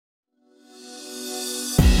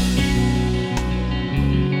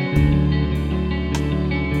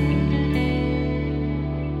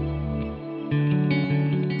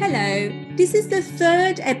This is the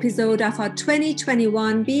third episode of our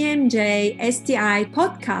 2021 BMJ STI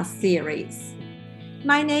podcast series.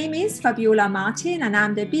 My name is Fabiola Martin and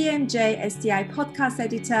I'm the BMJ STI podcast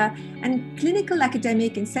editor and clinical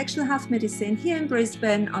academic in sexual health medicine here in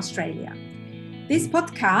Brisbane, Australia. This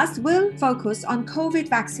podcast will focus on COVID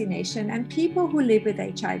vaccination and people who live with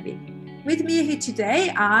HIV. With me here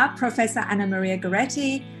today are Professor Anna Maria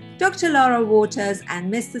Goretti, Dr. Laura Waters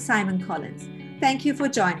and Mr. Simon Collins. Thank you for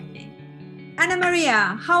joining me. Anna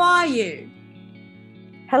Maria, how are you?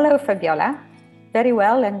 Hello, Fabiola. Very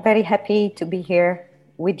well and very happy to be here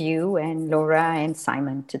with you and Laura and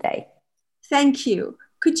Simon today. Thank you.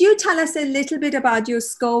 Could you tell us a little bit about your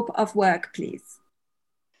scope of work, please?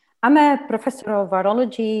 I'm a professor of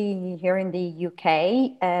virology here in the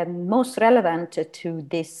UK. Most relevant to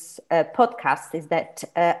this podcast is that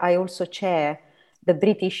I also chair the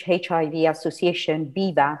British HIV Association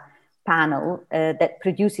BIVA panel that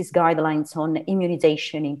produces guidelines on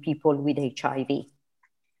immunization in people with HIV.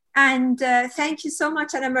 And thank you so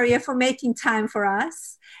much, Anna Maria, for making time for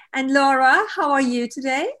us. And Laura, how are you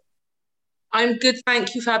today? I'm good,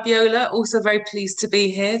 thank you, Fabiola. Also very pleased to be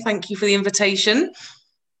here. Thank you for the invitation.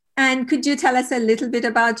 And could you tell us a little bit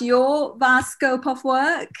about your vast scope of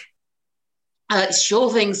work? Sure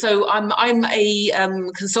thing. So I'm a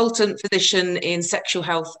consultant physician in sexual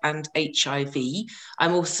health and HIV.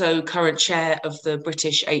 I'm also current chair of the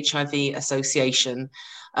British HIV Association.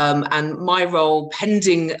 And my role,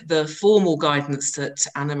 pending the formal guidance that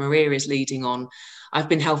Anna Maria is leading on, I've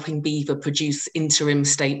been helping BIVA produce interim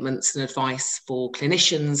statements and advice for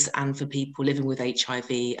clinicians and for people living with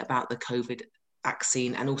HIV about the COVID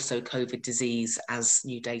vaccine and also COVID disease as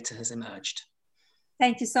new data has emerged.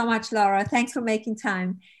 Thank you so much, Laura. Thanks for making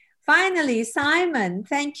time. Finally, Simon,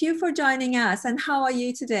 thank you for joining us. And how are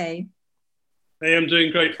you today? Hey, I'm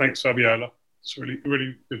doing great. Thanks, Fabiola. It's really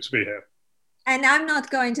good to be here. And I'm not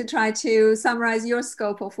going to try to summarize your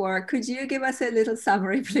scope of work. Could you give us a little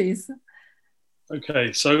summary, please?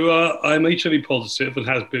 Okay, so I'm HIV positive and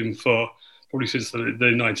has been for probably since the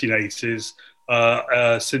 1980s.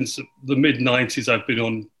 Since the mid-90s, I've been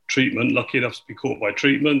on treatment, lucky enough to be caught by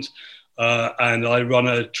treatment. And I run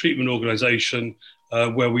a treatment organization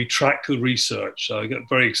where we track the research. I get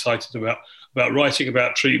very excited about writing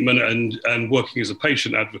about treatment and working as a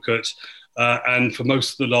patient advocate. And for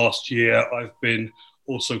most of the last year, I've been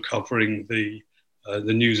also covering the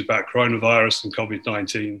news about coronavirus and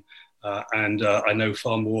COVID-19. And I know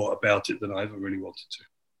far more about it than I ever really wanted to.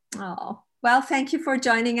 Oh, well, thank you for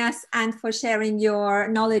joining us and for sharing your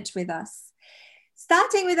knowledge with us.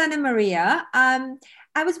 Starting with Anna Maria,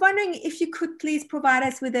 I was wondering if you could please provide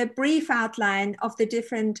us with a brief outline of the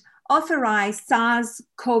different authorized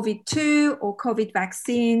SARS-CoV-2 or COVID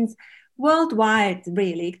vaccines worldwide,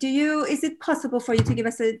 really. Is it possible for you to give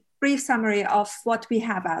us a brief summary of what we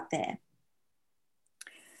have out there?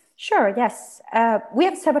 Sure, yes. We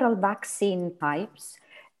have several vaccine types.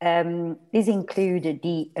 These include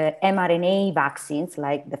the mRNA vaccines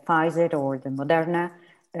like the Pfizer or the Moderna,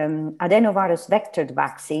 adenovirus vectored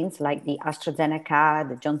vaccines like the AstraZeneca,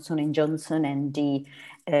 the Johnson & Johnson and the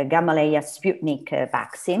Gamaleya Sputnik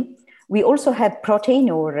vaccine. We also have protein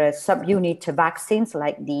or subunit vaccines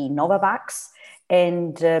like the Novavax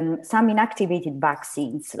and some inactivated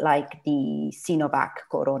vaccines like the Sinovac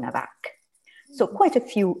Coronavac. So quite a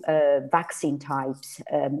few vaccine types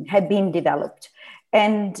have been developed.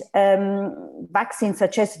 And vaccines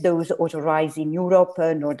such as those authorized in Europe,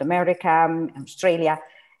 North America, Australia,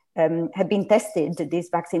 have been tested. These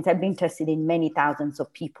vaccines have been tested in many thousands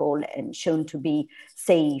of people and shown to be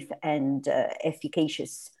safe and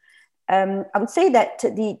efficacious. I would say that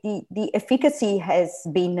the efficacy has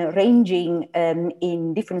been ranging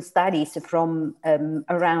in different studies from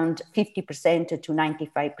around 50% to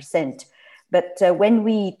 95%. But when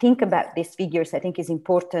we think about these figures, I think it's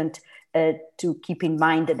important to keep in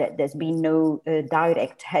mind that there's been no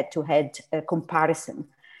direct head-to-head comparison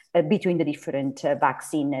between the different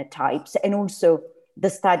vaccine types. And also the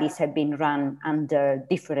studies have been run under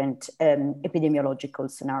different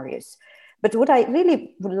epidemiological scenarios. But what I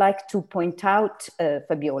really would like to point out,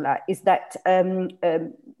 Fabiola, is that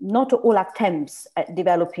not all attempts at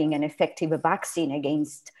developing an effective vaccine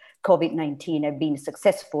against COVID-19 have been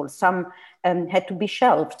successful. Some had to be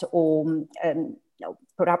shelved or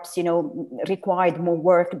perhaps, required more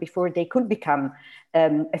work before they could become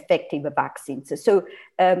effective vaccines. So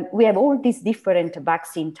we have all these different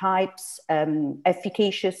vaccine types,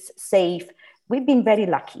 efficacious, safe. We've been very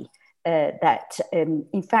lucky that,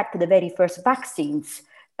 in fact, the very first vaccines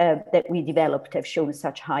that we developed have shown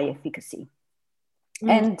such high efficacy.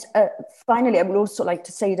 And finally, I would also like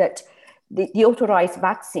to say that the authorized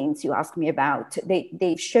vaccines you asked me about,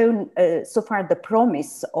 they've shown so far the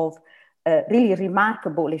promise of really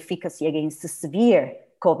remarkable efficacy against severe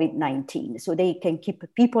COVID-19. So they can keep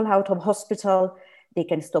people out of hospital, they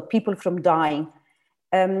can stop people from dying.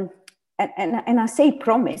 And I say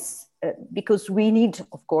promise because we need,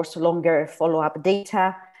 of course, longer follow-up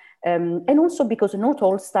data, and also because not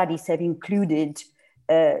all studies have included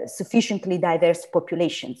sufficiently diverse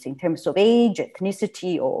populations in terms of age,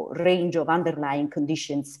 ethnicity, or range of underlying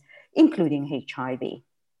conditions, including HIV.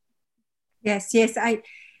 Yes,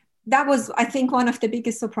 that was, I think, one of the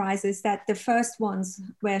biggest surprises, that the first ones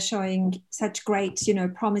were showing such great,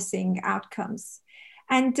 promising outcomes.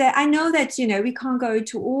 And I know that, we can't go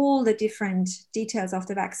into all the different details of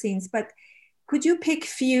the vaccines, but could you pick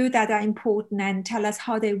few that are important and tell us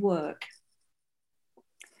how they work?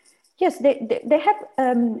 Yes, they have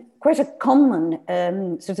quite a common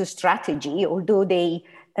sort of strategy, although the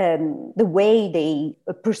way they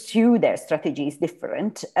pursue their strategy is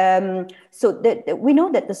different. We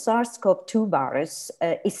know that the SARS-CoV-2 virus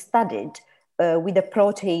is studied with a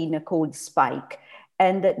protein called spike,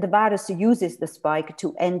 and the virus uses the spike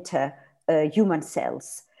to enter human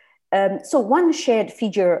cells. So one shared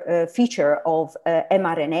feature of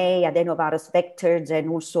mRNA, adenovirus vectors, and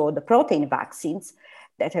also the protein vaccines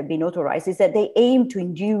that have been authorized is that they aim to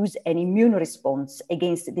induce an immune response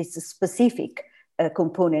against this specific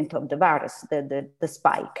component of the virus, the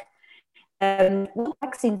spike. What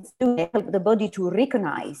vaccines do, they help the body to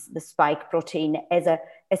recognize the spike protein as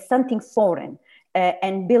something foreign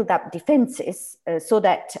and build up defenses so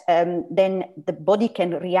that then the body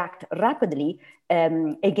can react rapidly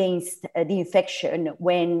against the infection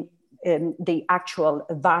when the actual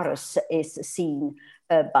virus is seen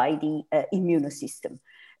by the immune system.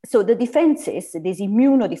 So the defenses, these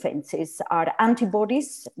immunodefenses, are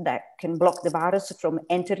antibodies that can block the virus from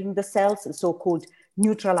entering the cells, so-called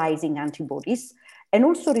neutralizing antibodies, and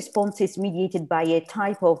also responses mediated by a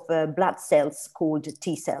type of blood cells called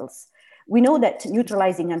T cells. We know that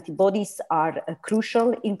neutralizing antibodies are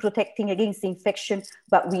crucial in protecting against the infection,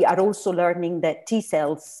 but we are also learning that T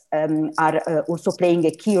cells are also playing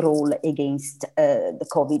a key role against the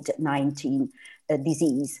COVID-19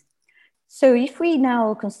 disease. So if we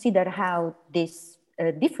now consider how these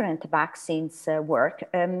different vaccines work,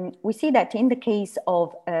 we see that in the case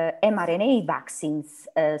of mRNA vaccines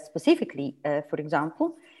specifically, for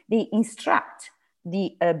example, they instruct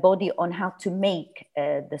the body on how to make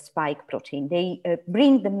the spike protein. They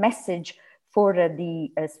bring the message for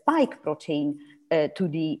the spike protein to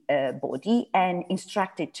the body and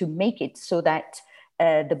instruct it to make it so that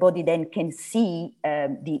the body then can see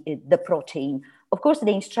the protein. Of course,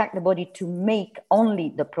 they instruct the body to make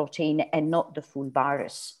only the protein and not the full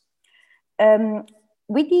virus.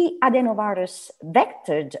 With the adenovirus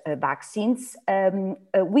vectored vaccines,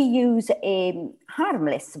 we use a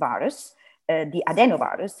harmless virus, the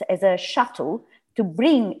adenovirus, as a shuttle to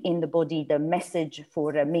bring in the body the message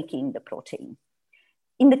for making the protein.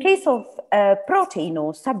 In the case of protein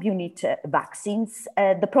or subunit vaccines,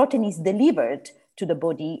 the protein is delivered to the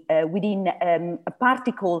body within a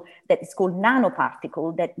particle that is called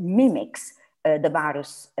nanoparticle that mimics the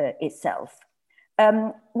virus itself.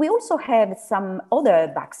 We also have some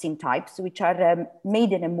other vaccine types which are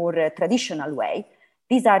made in a more traditional way.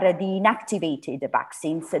 These are the inactivated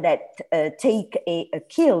vaccines that take a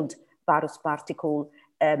killed virus particle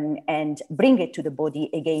and bring it to the body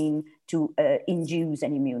again to induce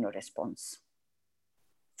an immune response.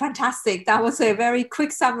 Fantastic. That was a very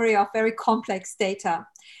quick summary of very complex data.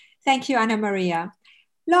 Thank you, Anna Maria.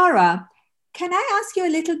 Laura, can I ask you a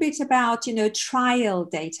little bit about, trial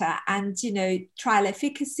data and, trial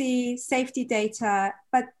efficacy, safety data,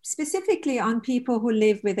 but specifically on people who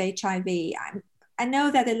live with HIV? I know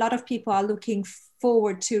that a lot of people are looking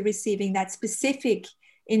forward to receiving that specific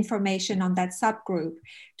information on that subgroup.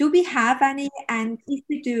 Do we have any? And if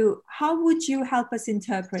we do, how would you help us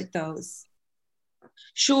interpret those?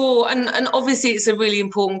 Sure, and obviously it's a really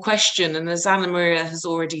important question, and as Anna Maria has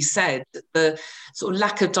already said, the sort of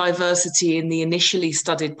lack of diversity in the initially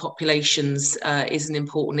studied populations is an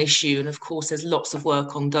important issue, and of course there's lots of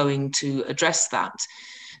work ongoing to address that.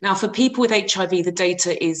 Now, for people with HIV, the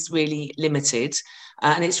data is really limited,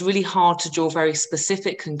 and it's really hard to draw very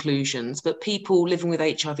specific conclusions, but people living with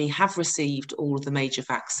HIV have received all of the major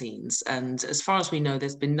vaccines, and as far as we know,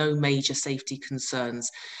 there's been no major safety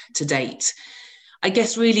concerns to date. I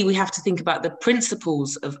guess really we have to think about the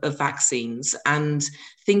principles of vaccines, and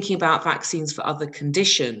thinking about vaccines for other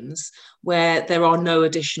conditions where there are no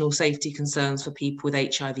additional safety concerns for people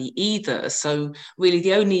with HIV either. So really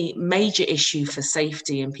the only major issue for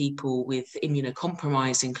safety in people with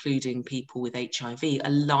immunocompromise, including people with HIV,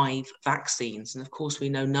 are live vaccines. And of course, we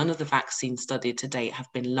know none of the vaccines studied to date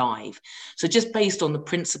have been live. So just based on the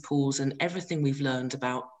principles and everything we've learned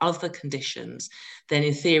about other conditions, then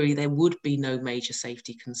in theory, there would be no major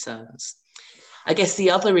safety concerns. I guess the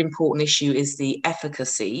other important issue is the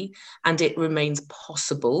efficacy, and it remains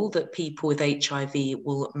possible that people with HIV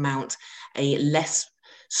will mount a less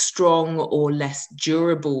strong or less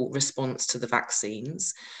durable response to the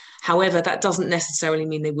vaccines. However, that doesn't necessarily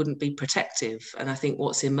mean they wouldn't be protective. And I think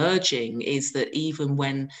what's emerging is that even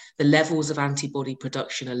when the levels of antibody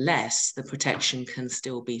production are less, the protection can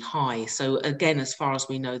still be high. So again, as far as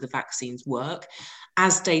we know, the vaccines work.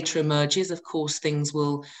 As data emerges, of course, things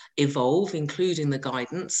will evolve, including the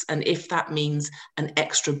guidance. And if that means an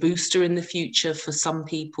extra booster in the future for some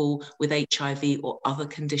people with HIV or other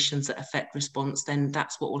conditions that affect response, then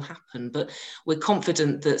that's what will happen. But we're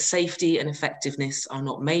confident that safety and effectiveness are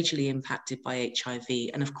not majorly impacted by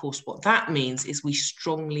HIV. And of course, what that means is we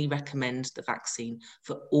strongly recommend the vaccine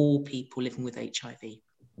for all people living with HIV.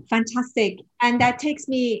 Fantastic. And that takes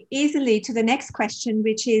me easily to the next question,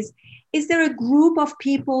 which is there a group of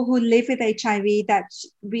people who live with HIV that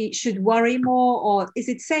we should worry more, or is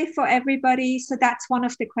it safe for everybody? So that's one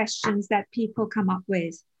of the questions that people come up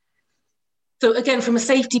with. So again, from a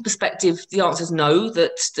safety perspective, the answer is no,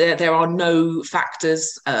 that there are no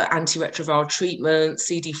factors, antiretroviral treatment,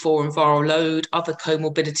 CD4 and viral load, other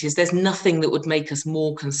comorbidities. There's nothing that would make us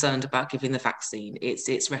more concerned about giving the vaccine.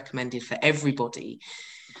 It's recommended for everybody.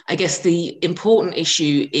 I guess the important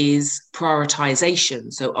issue is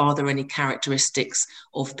prioritization. So are there any characteristics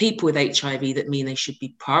of people with HIV that mean they should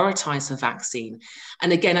be prioritized for vaccine?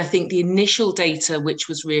 And again, I think the initial data, which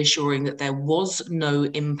was reassuring that there was no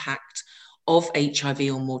impact of HIV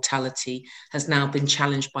on mortality, has now been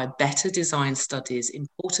challenged by better designed studies,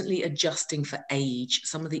 importantly adjusting for age.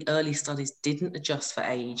 Some of the early studies didn't adjust for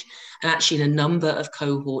age. And actually in a number of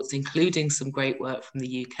cohorts, including some great work from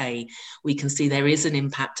the UK, we can see there is an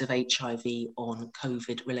impact of HIV on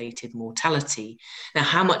COVID-related mortality. Now,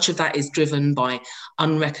 how much of that is driven by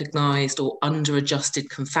unrecognised or under-adjusted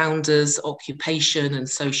confounders, occupation and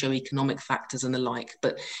socioeconomic factors and the like,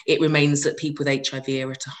 but it remains that people with HIV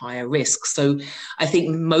are at a higher risk. So I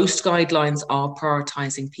think most guidelines are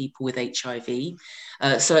prioritising people with HIV.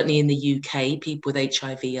 Certainly in the UK, people with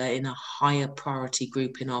HIV are in a higher priority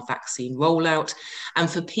group in our vaccine rollout. And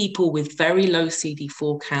for people with very low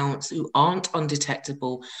CD4 counts who aren't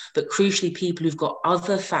undetectable, but crucially people who've got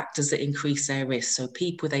other factors that increase their risk. So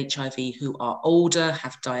people with HIV who are older,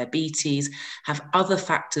 have diabetes, have other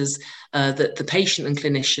factors that the patient and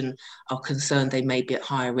clinician are concerned they may be at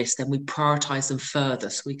higher risk, then we prioritise them further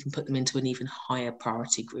so we can put them into an even higher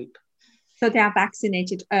priority group. So they are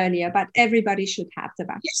vaccinated earlier, but everybody should have the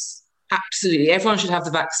vaccine. Yes, absolutely. Everyone should have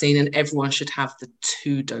the vaccine and everyone should have the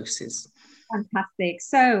 2 doses. Fantastic.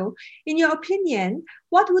 So in your opinion,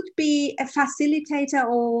 what would be a facilitator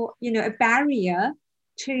or, a barrier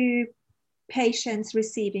to patients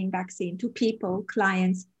receiving vaccine, to people,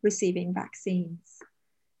 clients receiving vaccines?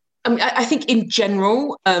 I think in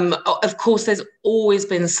general, of course, there's always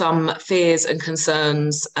been some fears and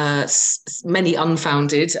concerns, many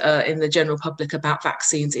unfounded in the general public about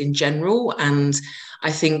vaccines in general. And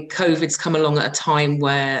I think COVID's come along at a time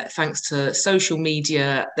where, thanks to social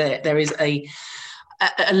media, there is a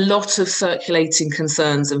lot of circulating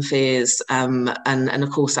concerns and fears. And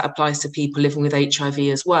of course, that applies to people living with HIV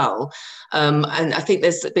as well. And I think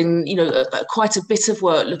there's been, quite a bit of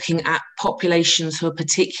work looking at populations who are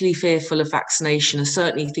particularly fearful of vaccination, and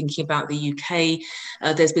certainly thinking about the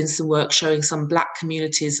UK. There's been some work showing some Black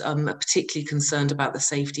communities are particularly concerned about the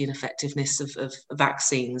safety and effectiveness of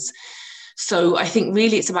vaccines. So I think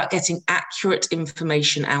really it's about getting accurate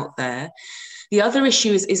information out there. The other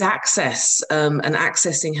issue is access and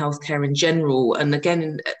accessing healthcare in general. And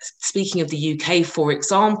again, speaking of the UK, for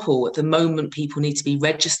example, at the moment, people need to be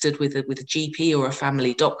registered with a GP or a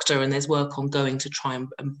family doctor, and there's work ongoing to try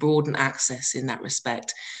and broaden access in that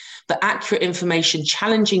respect. But accurate information,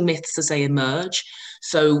 challenging myths as they emerge.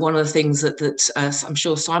 So one of the things that I'm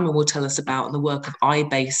sure Simon will tell us about in the work of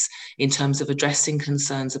iBase in terms of addressing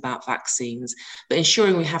concerns about vaccines, but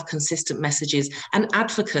ensuring we have consistent messages and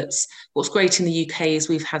advocates. What's great in the UK is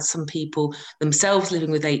we've had some people themselves living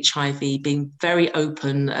with HIV being very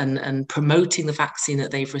open and promoting the vaccine that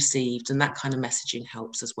they've received, and that kind of messaging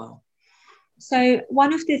helps as well. So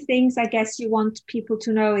one of the things I guess you want people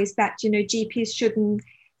to know is that, GPs shouldn't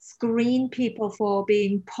screen people for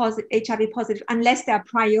being HIV positive unless they're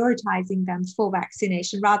prioritizing them for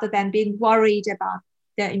vaccination rather than being worried about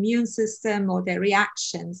their immune system or their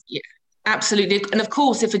reactions. Yeah. Absolutely. And of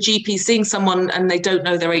course, if a GP is seeing someone and they don't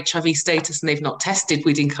know their HIV status and they've not tested,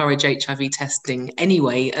 we'd encourage HIV testing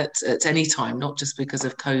anyway at any time, not just because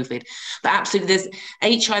of COVID. But absolutely, there's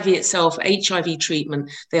HIV itself, HIV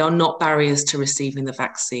treatment, they are not barriers to receiving the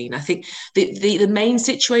vaccine. I think the main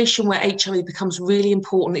situation where HIV becomes really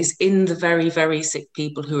important is in the very, very sick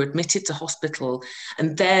people who are admitted to hospital.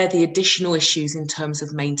 And there, the additional issues in terms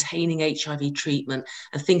of maintaining HIV treatment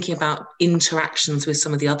and thinking about interactions with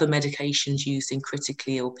some of the other medications used in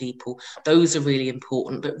critically ill people, those are really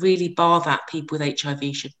important. But really, bar that, people with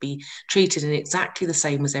HIV should be treated in exactly the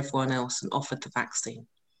same as everyone else and offered the vaccine.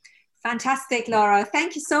 Fantastic, Laura.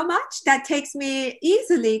 Thank you so much. That takes me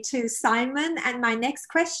easily to Simon and my next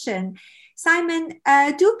question. Simon,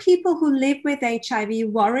 do people who live with HIV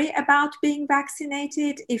worry about being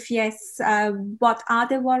vaccinated? If yes, what are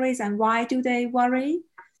the worries and why do they worry?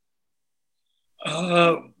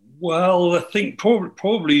 Well, I think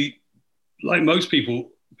probably like most people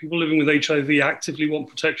living with HIV actively want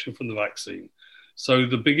protection from the vaccine. So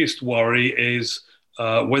the biggest worry is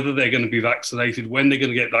whether they're going to be vaccinated, when they're going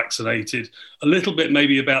to get vaccinated, a little bit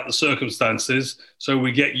maybe about the circumstances. So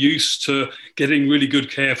we get used to getting really good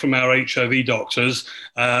care from our HIV doctors.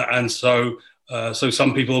 And so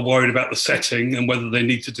some people are worried about the setting and whether they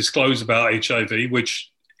need to disclose about HIV,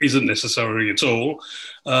 which isn't necessary at all.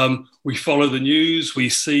 We follow the news, we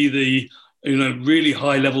see the really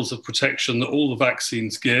high levels of protection that all the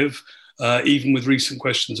vaccines give, even with recent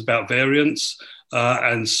questions about variants.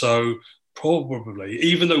 And so probably,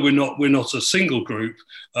 even though we're not a single group,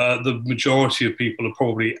 the majority of people are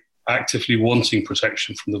probably actively wanting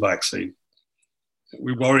protection from the vaccine.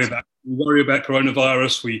 We worry about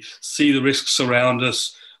coronavirus. We see the risks around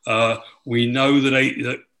us. We know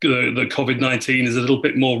that COVID-19 is a little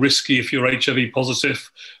bit more risky if you're HIV positive.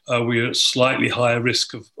 We're at slightly higher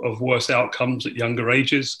risk of worse outcomes at younger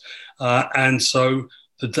ages. And so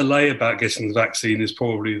the delay about getting the vaccine is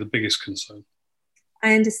probably the biggest concern.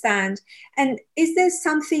 I understand. And is there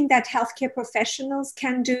something that healthcare professionals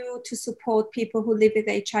can do to support people who live with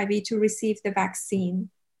HIV to receive the vaccine?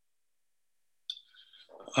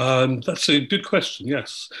 That's a good question,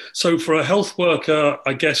 yes. So for a health worker,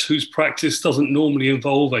 I guess, whose practice doesn't normally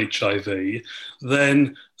involve HIV,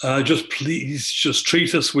 then please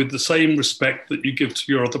treat us with the same respect that you give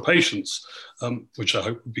to your other patients, which I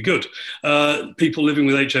hope would be good. People living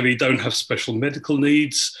with HIV don't have special medical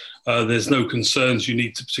needs. There's no concerns you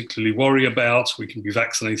need to particularly worry about. We can be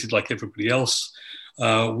vaccinated like everybody else.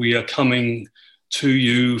 We are coming to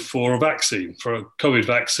you for a vaccine, for a COVID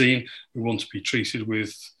vaccine. We want to be treated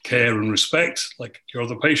with care and respect, like your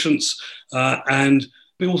other patients. And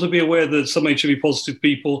we also be aware that some HIV positive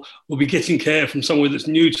people will be getting care from somewhere that's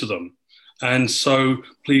new to them. And so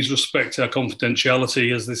please respect our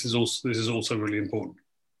confidentiality, as this is also really important.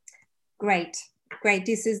 Great.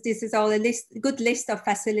 This is all a good list of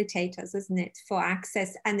facilitators, isn't it, for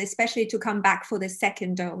access, and especially to come back for the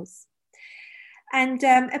second dose. And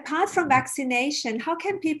apart from vaccination, how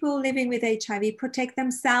can people living with HIV protect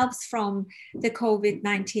themselves from the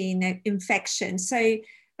COVID-19 infection? So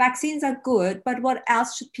vaccines are good, but what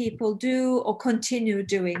else should people do or continue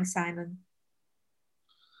doing, Simon?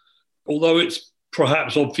 Although it's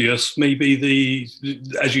perhaps obvious, maybe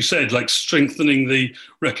as you said, like strengthening the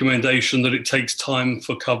recommendation that it takes time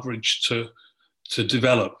for coverage to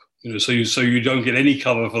develop. So you don't get any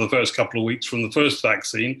cover for the first couple of weeks from the first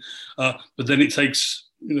vaccine, but then it takes,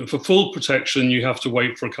 for full protection, you have to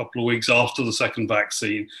wait for a couple of weeks after the second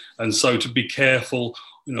vaccine. And so to be careful,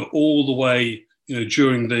 all the way,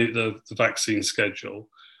 during the vaccine schedule.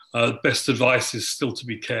 Best advice is still to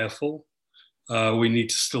be careful. We need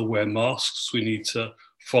to still wear masks. We need to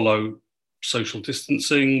follow social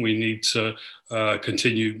distancing. We need to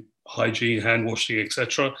continue hygiene, hand washing,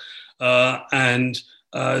 etc. And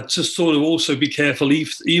to sort of also be careful,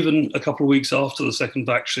 even a couple of weeks after the second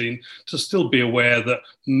vaccine, to still be aware that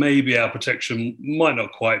maybe our protection might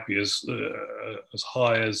not quite be as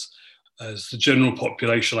high as the general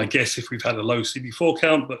population, I guess, if we've had a low CD4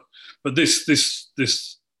 count. But this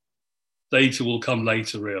data will come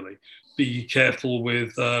later, really. Be careful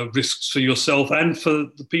with risks for yourself and for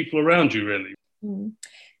the people around you, really.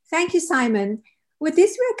 Thank you, Simon. With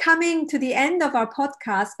this, we're coming to the end of our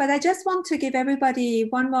podcast, but I just want to give everybody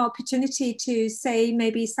one more opportunity to say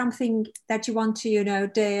maybe something that you want to,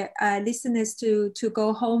 the listeners to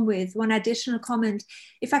go home with, one additional comment.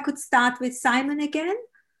 If I could start with Simon again.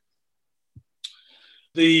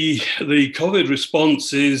 The COVID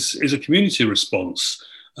response is a community response.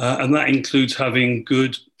 and that includes having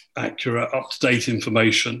good, accurate, up-to-date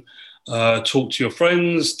information. Talk to your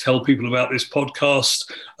friends, tell people about this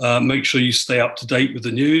podcast, make sure you stay up to date with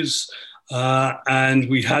the news. And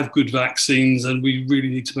we have good vaccines, and we really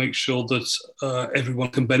need to make sure that everyone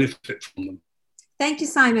can benefit from them. Thank you,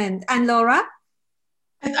 Simon. And Laura?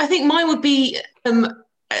 I think mine would be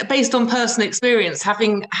based on personal experience,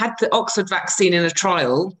 having had the Oxford vaccine in a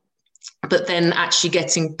trial, but then actually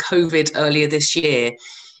getting COVID earlier this year,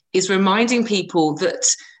 is reminding people that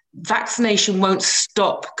vaccination won't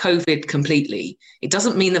stop COVID completely. It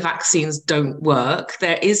doesn't mean the vaccines don't work.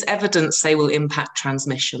 There is evidence they will impact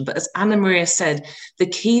transmission. But as Anna Maria said, the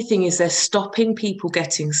key thing is they're stopping people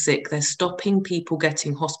getting sick. They're stopping people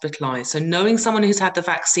getting hospitalized. So knowing someone who's had the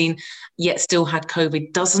vaccine yet still had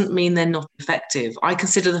COVID doesn't mean they're not effective. I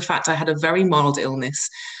consider the fact I had a very mild illness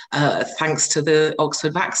thanks to the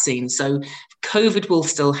Oxford vaccine. So COVID will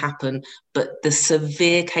still happen, but the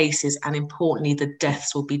severe cases and importantly, the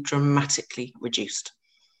deaths will be dramatically reduced.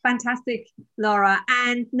 Fantastic, Laura.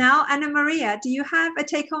 And now, Anna Maria, do you have a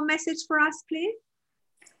take-home message for us, please?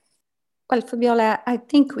 Well, Fabiola, I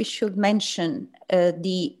think we should mention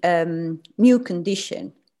the new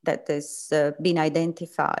condition that has been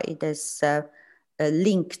identified as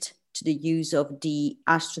linked to the use of the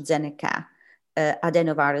AstraZeneca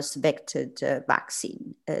adenovirus vectored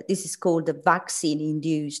vaccine. This is called the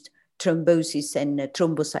vaccine-induced thrombosis and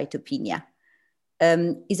thrombocytopenia.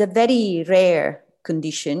 It's a very rare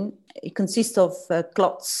condition. It consists of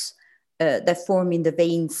clots that form in the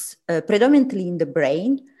veins, predominantly in the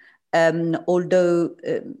brain, although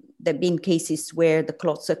there have been cases where the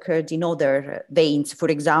clots occurred in other veins, for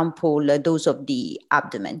example, those of the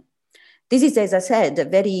abdomen. This is, as I said, a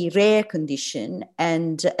very rare condition,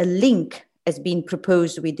 and a link has been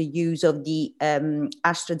proposed with the use of the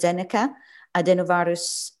AstraZeneca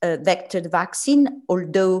adenovirus vectored vaccine,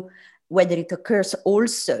 although whether it occurs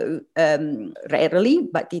also rarely,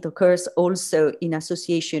 but it occurs also in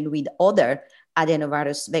association with other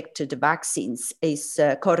adenovirus vectored vaccines is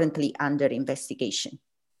currently under investigation.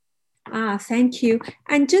 Thank you.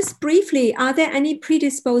 And just briefly, are there any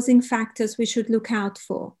predisposing factors we should look out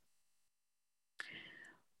for?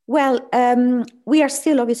 Well, we are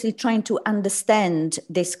still obviously trying to understand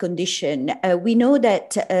this condition. We know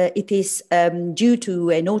that it is due to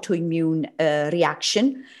an autoimmune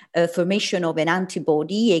reaction, formation of an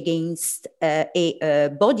antibody against a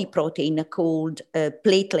body protein called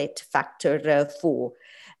platelet factor 4.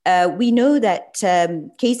 We know that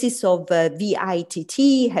cases of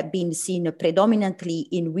VITT have been seen predominantly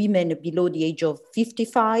in women below the age of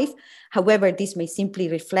 55. However, this may simply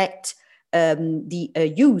reflect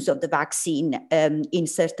the use of the vaccine in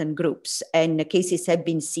certain groups, and cases have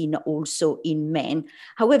been seen also in men.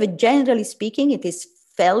 However, generally speaking, it is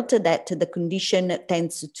felt that the condition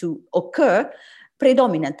tends to occur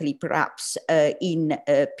predominantly perhaps in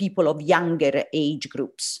people of younger age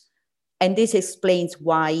groups. And this explains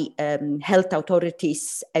why health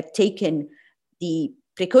authorities have taken the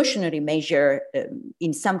precautionary measure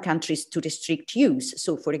in some countries to restrict use.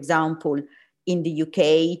 So, for example, in the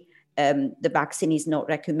UK, the vaccine is not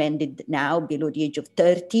recommended now below the age of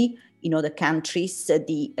 30. In other countries,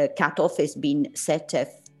 the cutoff has been set at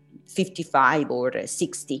 55 or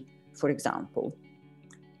 60, for example.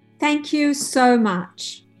 Thank you so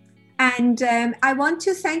much. And I want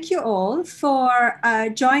to thank you all for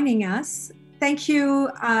joining us. Thank you,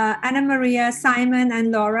 Anna Maria, Simon,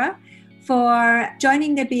 and Laura, for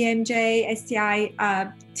joining the BMJ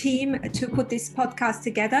STI team to put this podcast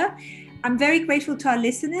together. I'm very grateful to our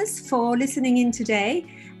listeners for listening in today.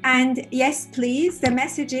 And yes, please, the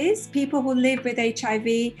message is people who live with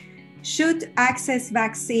HIV should access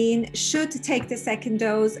vaccine, should take the second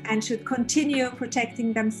dose, and should continue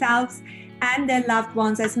protecting themselves and their loved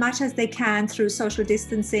ones as much as they can through social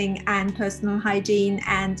distancing and personal hygiene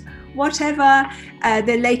and whatever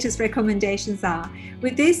the latest recommendations are.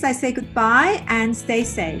 With this, I say goodbye and stay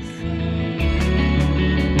safe.